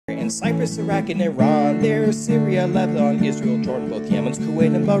Cyprus, Iraq, and Iran. There's Syria, Lebanon, Israel, Jordan, both Yemen's,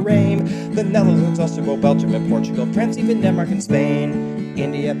 Kuwait, and Bahrain. The Netherlands, Austria, Belgium, and Portugal, France, even Denmark and Spain.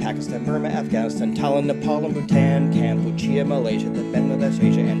 India, Pakistan, Burma, Afghanistan, Thailand, Nepal, and Bhutan, Cambodia, Malaysia, the Bangladesh,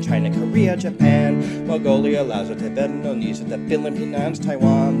 Asia, and China, Korea, Japan, Mongolia, Laos, Tibet, Indonesia, the Philippines,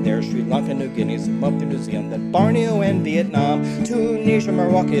 Taiwan. There's Sri Lanka, New Guinea, Zimbabwe, New Zealand, the Borneo, and Vietnam, Tunisia,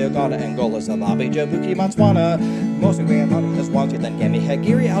 Morocco, Ghana, Angola, Zimbabwe, Djibouti, Botswana, Mozambique, Eswatini, then Gambia,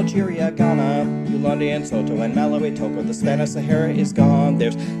 Nigeria, Algeria, Ghana, Burundi, and Soto, and Malawi, Togo. The Spanish Sahara is gone.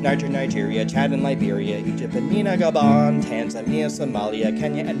 There's Nigeria, Chad, and Liberia, Egypt, and Gabon, Tanzania, Somalia,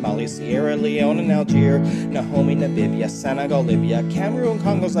 Kenya, and Mali, Sierra Leone, and Algeria, Nahomi, Namibia, Senegal, Libya, Cameroon,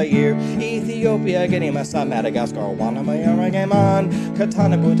 Congo, Zaire, Ethiopia, Guinea, Madagascar, Rwanda, Myanmar,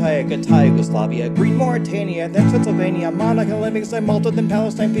 Katana, Bhutan, Qatar, Yugoslavia, Green Mauritania, then Pennsylvania, Monaco, Livingston, Malta, then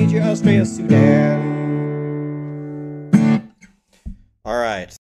Palestine, Fiji, Australia, Sudan. All right.